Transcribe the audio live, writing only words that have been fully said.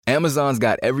Amazon's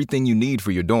got everything you need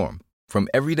for your dorm. From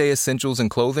everyday essentials and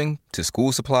clothing to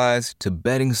school supplies to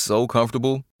bedding so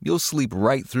comfortable, you'll sleep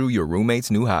right through your roommate's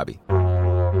new hobby.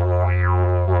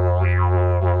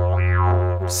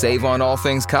 Save on all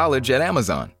things college at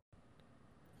Amazon.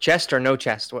 Chest or no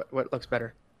chest? What looks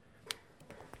better?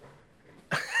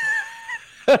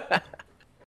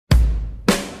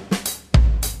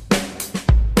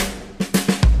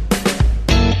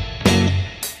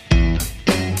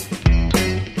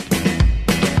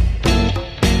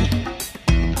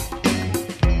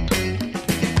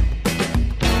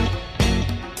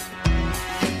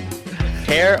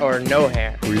 Hair or no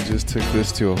hair? We just took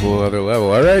this to a whole other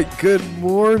level. All right, good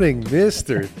morning,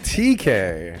 Mr.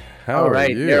 TK. How are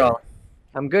you? Daryl.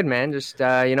 I'm good, man. Just,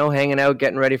 hanging out,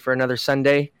 getting ready for another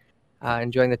Sunday.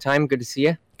 Enjoying the time. Good to see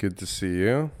you. Good to see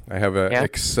you. I have an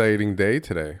exciting day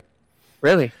today.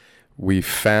 Really? We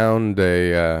found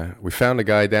a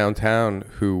guy downtown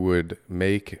who would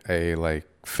make a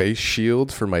face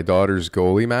shield for my daughter's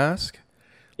goalie mask.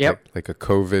 Yep. Like a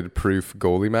COVID-proof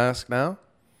goalie mask now.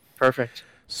 Perfect.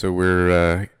 So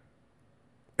we're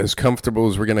as comfortable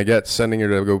as we're going to get sending her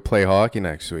to go play hockey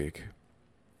next week.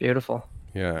 Beautiful.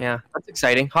 Yeah, that's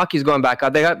exciting. Hockey's going back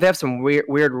up. They have some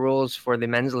weird rules for the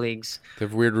men's leagues. They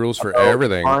have weird rules for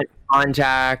everything.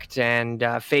 Contact and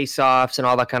face-offs and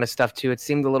all that kind of stuff too. It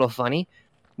seemed a little funny.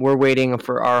 We're waiting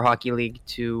for our hockey league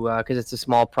to, because it's a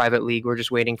small private league, we're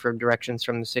just waiting for directions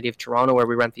from the city of Toronto where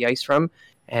we rent the ice from.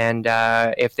 And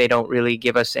if they don't really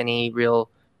give us any real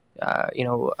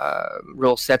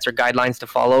rule sets or guidelines to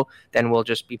follow, then we'll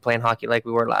just be playing hockey like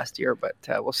we were last year. But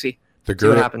we'll see. See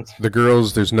what happens. The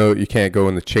girls, you can't go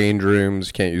in the change rooms,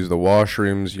 you can't use the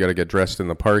washrooms, you got to get dressed in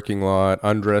the parking lot,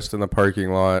 undressed in the parking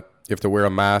lot. You have to wear a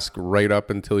mask right up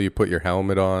until you put your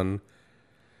helmet on.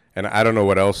 And I don't know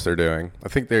what else they're doing. I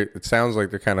think it sounds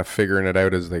like they're kind of figuring it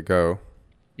out as they go.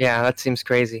 Yeah, that seems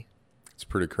crazy. It's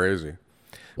pretty crazy.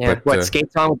 Yeah. But,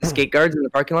 skates on with the skate guards in the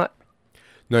parking lot?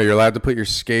 No, you're allowed to put your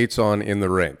skates on in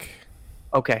the rink.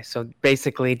 Okay, so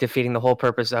basically defeating the whole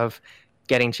purpose of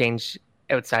getting changed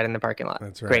outside in the parking lot.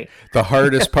 That's right. Great. The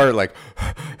hardest part,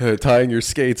 tying your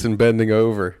skates and bending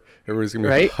over. Everybody's going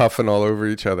to be huffing all over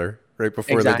each other right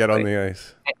before they get on the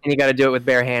ice. And you got to do it with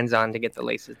bare hands on to get the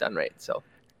laces done right. So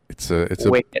it's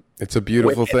a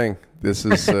beautiful thing. This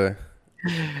is the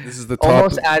top.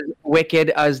 Almost as wicked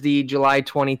as the July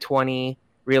 2020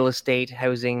 real estate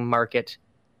housing market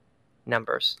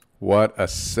numbers. What a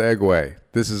segue.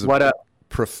 This is a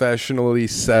professionally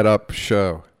set up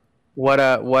show. What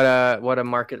a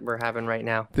market we're having right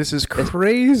now. This is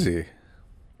crazy.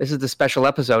 This is the special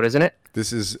episode, isn't it?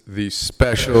 This is the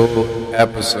special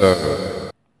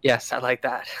episode. Yes, I like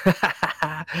that.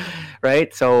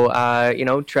 Right? So,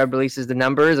 Trev releases the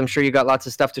numbers. I'm sure you got lots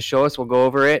of stuff to show us. We'll go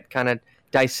over it, kind of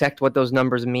dissect what those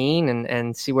numbers mean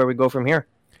and see where we go from here.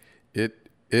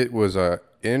 It was a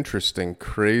interesting,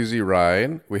 crazy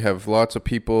ride. We have lots of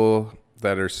people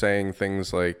that are saying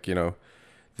things like,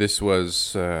 this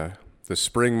was the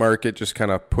spring market just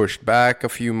kind of pushed back a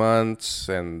few months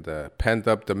and pent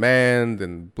up demand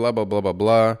and blah, blah, blah, blah,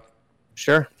 blah.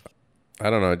 Sure. I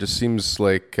don't know. It just seems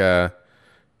like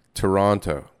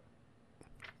Toronto.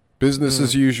 Business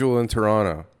as usual in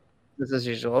Toronto. Business as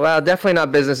usual. Well, definitely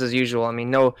not business as usual. I mean,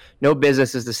 no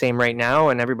business is the same right now,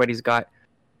 and everybody's got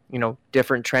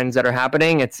different trends that are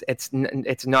happening. It's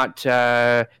not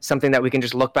something that we can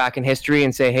just look back in history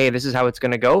and say, hey, this is how it's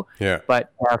going to go. Yeah.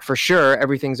 But for sure,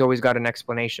 everything's always got an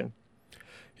explanation.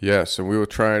 Yes, and we will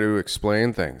try to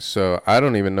explain things. So I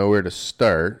don't even know where to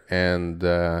start, and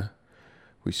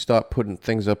we stopped putting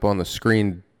things up on the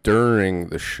screen during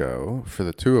the show for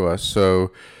the two of us.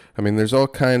 So, I mean, there's all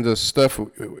kinds of stuff.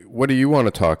 What do you want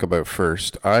to talk about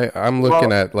first? I'm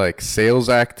looking at sales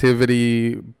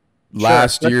activity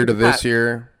last year to this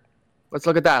year. Let's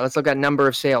look at that. Let's look at number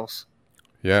of sales.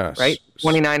 Yes. Right?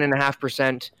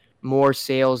 29.5% more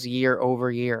sales year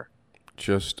over year.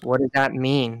 What does that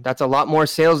mean? That's a lot more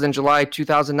sales than July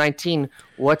 2019.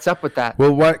 What's up with that?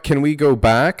 Well, can we go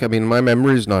back? I mean, my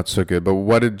memory is not so good, but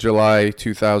what did July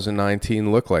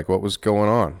 2019 look like? What was going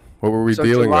on? What were we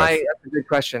dealing with? That's a good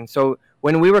question. So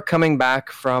when we were coming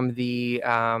back from the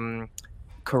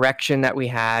correction that we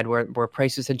had where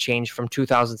prices had changed from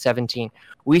 2017,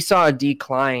 we saw a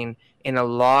decline in a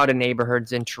lot of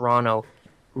neighborhoods in Toronto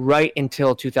right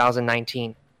until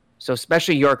 2019. So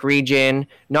especially York region,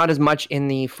 not as much in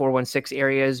the 416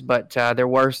 areas, but there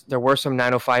were some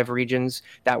 905 regions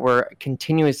that were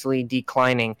continuously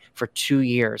declining for 2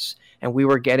 years. And we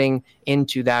were getting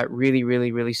into that really,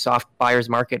 really, really soft buyer's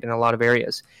market in a lot of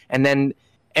areas. And then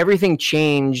everything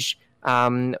changed,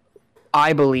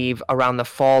 I believe, around the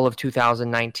fall of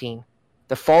 2019.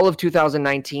 the fall of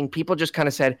 2019, people just kind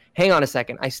of said, hang on a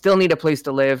second, I still need a place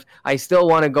to live. I still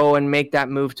want to go and make that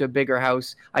move to a bigger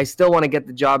house. I still want to get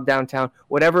the job downtown.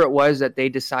 Whatever it was that they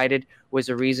decided was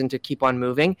a reason to keep on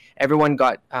moving, everyone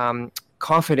got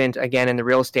confident again in the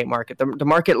real estate market. The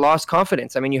market lost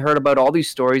confidence. I mean, you heard about all these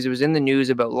stories. It was in the news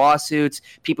about lawsuits,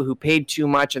 people who paid too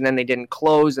much and then they didn't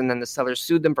close, and then the sellers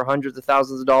sued them for hundreds of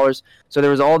thousands of dollars. So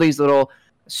there was all these little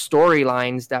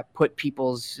storylines that put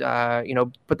people's,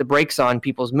 put the brakes on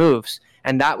people's moves.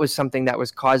 And that was something that was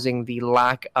causing the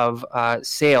lack of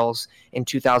sales in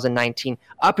 2019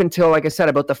 up until, like I said,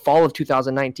 about the fall of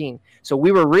 2019. So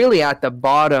we were really at the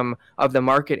bottom of the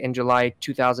market in July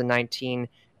 2019.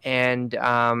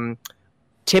 And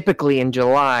typically in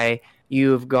July,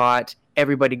 you've got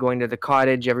everybody going to the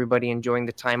cottage, everybody enjoying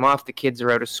the time off. The kids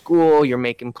are out of school. You're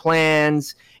making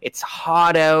plans. It's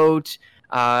hot out.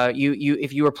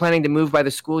 If you were planning to move by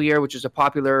the school year, which is a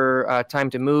popular time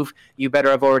to move, you better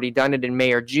have already done it in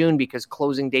May or June, because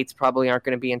closing dates probably aren't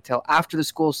going to be until after the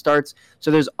school starts.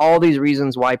 So there's all these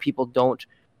reasons why people don't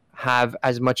have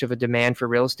as much of a demand for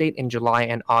real estate in July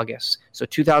and August. So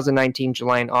 2019,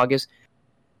 July and August,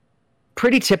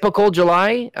 pretty typical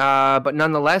July, but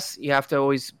nonetheless, you have to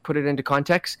always put it into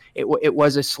context. It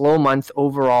was a slow month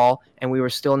overall, and we were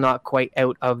still not quite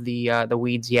out of the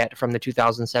weeds yet from the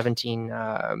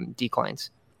 2017 declines.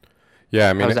 Yeah,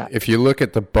 I mean, if you look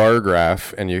at the bar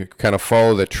graph and you kind of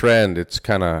follow the trend, it's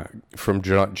kind of from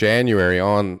January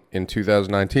on in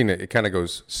 2019, it kind of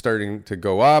goes starting to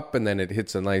go up, and then it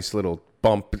hits a nice little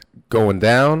bump going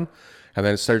down, and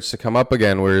then it starts to come up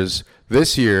again, whereas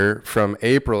this year, from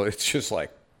April, it's just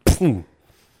like, boom.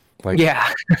 Like,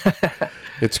 yeah.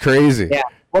 It's crazy. Yeah.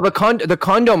 Well, the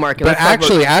condo market. But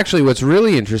actually, what's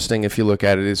really interesting, if you look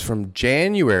at it, is from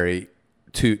January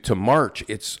to March,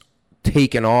 it's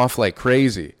taken off like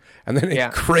crazy. And then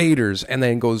it craters and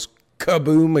then goes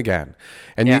kaboom again.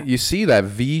 And you see that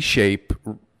V-shape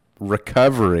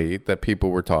recovery that people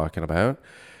were talking about.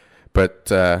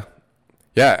 But,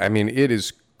 I mean, it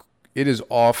is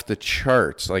off the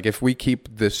charts. Like, if we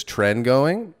keep this trend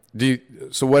going,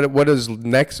 what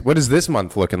is this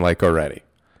month looking like already?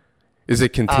 Is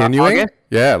it continuing?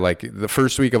 Yeah, like the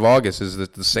first week of August, is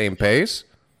it the same pace?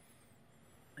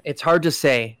 It's hard to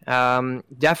say.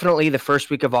 Definitely the first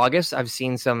week of August, I've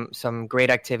seen some great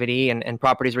activity, and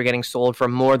properties were getting sold for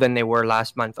more than they were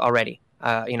last month already.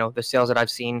 The sales that I've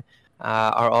seen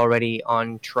are already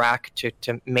on track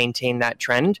to maintain that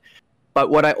trend. But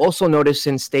what I also noticed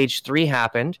since stage 3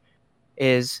 happened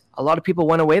is a lot of people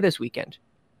went away this weekend.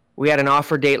 We had an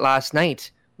offer date last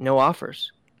night, no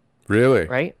offers. Really?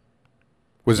 Right?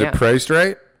 Was it priced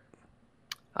right?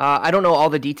 I don't know all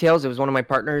the details. It was one of my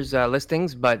partner's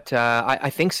listings, but I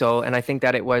think so. And I think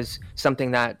that it was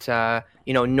something that,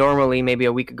 normally maybe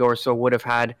a week ago or so would have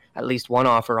had at least one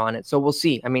offer on it. So we'll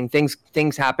see. I mean, things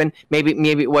happen. Maybe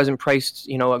it wasn't priced,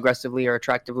 aggressively or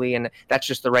attractively, and that's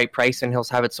just the right price, and he'll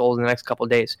have it sold in the next couple of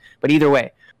days. But either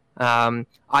way,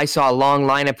 I saw a long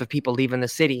lineup of people leaving the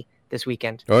city this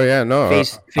weekend. Oh yeah, no.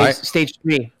 Stage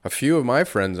 3. A few of my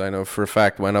friends I know for a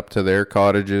fact went up to their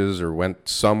cottages or went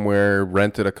somewhere,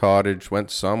 rented a cottage,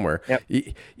 went somewhere.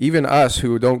 Yep. Even us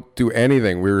who don't do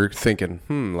anything, we were thinking,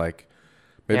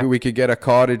 maybe we could get a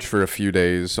cottage for a few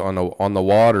days on the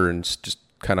water and just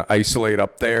kind of isolate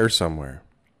up there somewhere.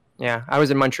 Yeah, I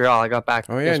was in Montreal. I got back.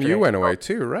 Oh yeah, and you went away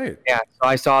too, right? Yeah, so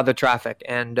I saw the traffic,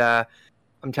 and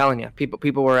I'm telling you,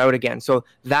 people were out again. So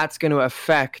that's going to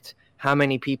affect how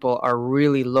many people are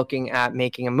really looking at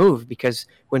making a move, because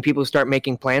when people start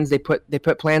making plans, they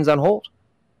put plans on hold.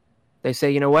 They say,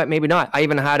 you know what, maybe not. I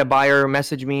even had a buyer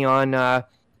message me on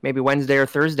maybe Wednesday or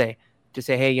Thursday to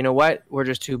say, hey, you know what, we're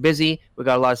just too busy. We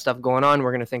got a lot of stuff going on.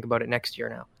 We're going to think about it next year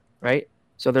now, right?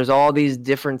 So there's all these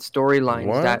different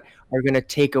storylines that are going to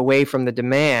take away from the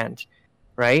demand,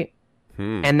 right?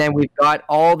 And then we've got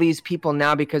all these people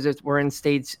now, because we're in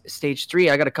stage 3.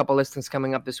 I got a couple listings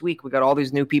coming up this week. We got all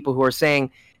these new people who are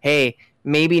saying, hey,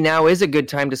 maybe now is a good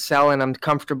time to sell, and I'm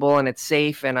comfortable and it's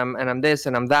safe, and I'm this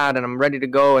and I'm that, and I'm ready to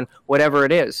go, and whatever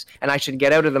it is. And I should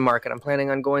get out of the market. I'm planning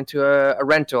on going to a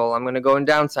rental. I'm going to go and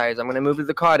downsize. I'm going to move to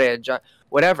the cottage,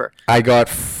 whatever. I got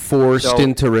forced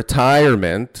into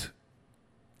retirement.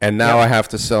 And now I have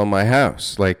to sell my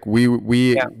house. Like we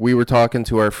were talking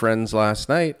to our friends last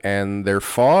night, and their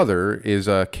father is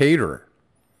a caterer.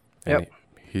 And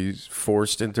he's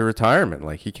forced into retirement.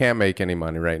 Like, he can't make any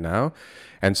money right now.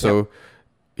 And so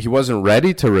he wasn't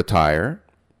ready to retire,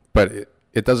 but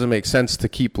it doesn't make sense to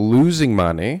keep losing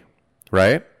money,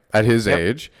 right, at his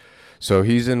age. So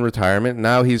he's in retirement.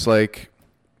 Now he's like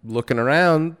looking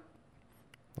around.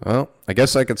 Well, I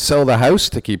guess I could sell the house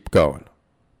to keep going.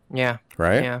 Yeah.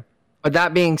 Right? Yeah. But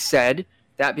that being said,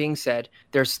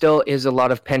 there still is a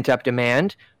lot of pent-up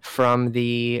demand from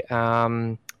the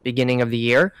beginning of the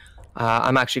year.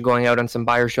 I'm actually going out on some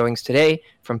buyer showings today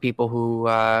from people who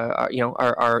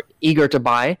are eager to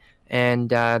buy, and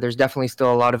there's definitely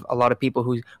still a lot of people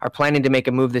who are planning to make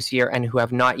a move this year and who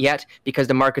have not yet, because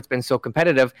the market's been so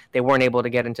competitive, they weren't able to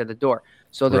get into the door.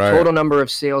 So the total number of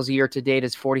sales year to date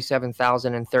is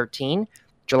 47,013.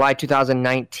 July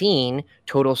 2019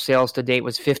 total sales to date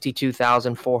was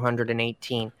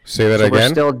 52,418. Say that again. We're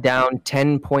still down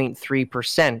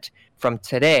 10.3% from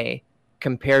today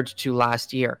compared to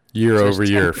last year. Year over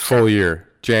year, full year,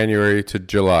 January to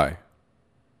July.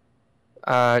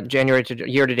 January to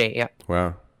year to date, yeah.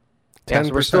 Wow. 10%, yeah,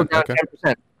 so we're still down okay.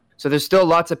 10%. So there's still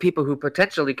lots of people who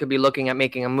potentially could be looking at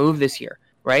making a move this year,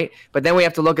 right? But then we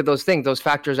have to look at those things, those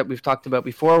factors that we've talked about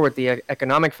before with the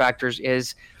economic factors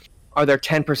is, are there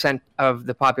 10% of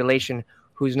the population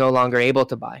who's no longer able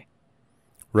to buy?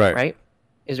 Right?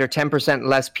 Is there 10%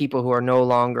 less people who are no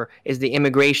longer, is the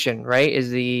immigration, right?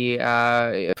 Is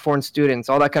the foreign students,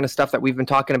 all that kind of stuff that we've been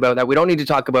talking about that we don't need to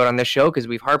talk about on this show because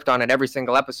we've harped on it every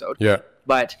single episode. Yeah.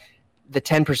 But the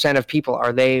 10% of people,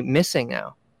 are they missing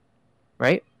now?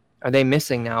 Right? Are they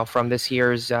missing now from this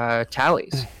year's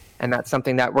tallies? And that's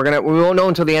something that we won't know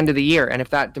until the end of the year. And if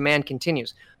that demand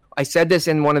continues, I said this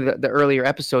in one of the earlier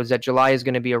episodes that July is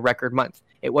going to be a record month.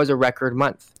 It was a record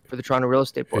month for the Toronto Real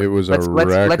Estate Board. It was a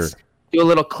record. Let's do a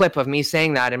little clip of me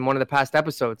saying that in one of the past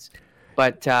episodes.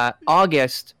 But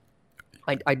August,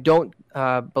 I don't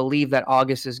believe that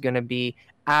August is going to be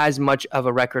as much of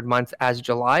a record month as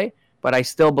July, but I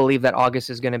still believe that August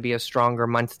is going to be a stronger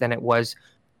month than it was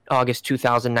August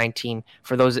 2019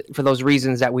 for those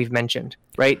reasons that we've mentioned,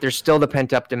 right? There's still the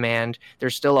pent-up demand.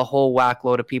 There's still a whole whack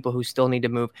load of people who still need to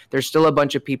move. There's still a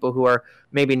bunch of people who are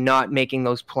maybe not making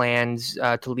those plans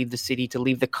to leave the city, to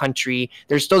leave the country.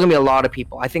 There's still going to be a lot of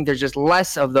people. I think there's just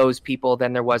less of those people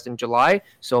than there was in July,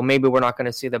 so maybe we're not going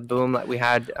to see the boom that we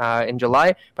had in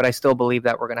July, but I still believe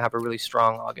that we're going to have a really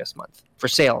strong August month for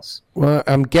sales. Well,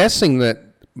 I'm guessing that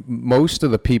most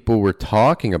of the people we're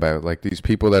talking about, like these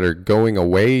people that are going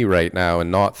away right now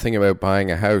and not thinking about buying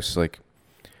a house, like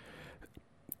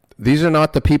these are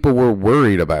not the people we're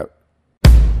worried about.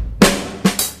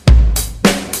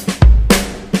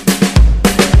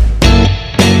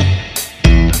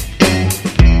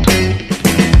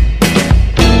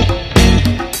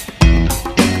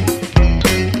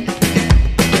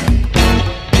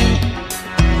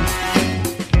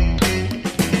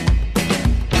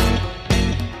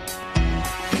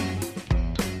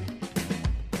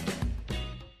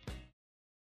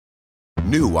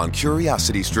 New on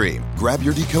CuriosityStream. Grab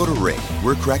your decoder ring.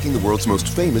 We're cracking the world's most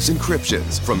famous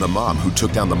encryptions. From the mom who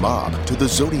took down the mob to the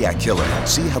Zodiac killer.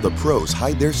 See how the pros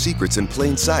hide their secrets in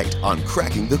plain sight on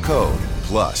Cracking the Code.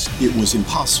 Plus, it was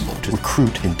impossible to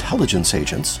recruit intelligence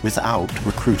agents without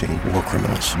recruiting war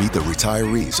criminals. Meet the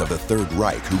retirees of the Third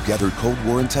Reich who gathered Cold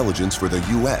War intelligence for the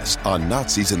U.S. on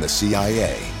Nazis and the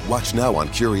CIA. Watch now on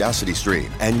CuriosityStream.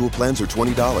 Annual plans are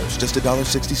 $20, just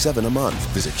 $1.67 a month.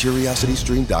 Visit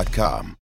CuriosityStream.com.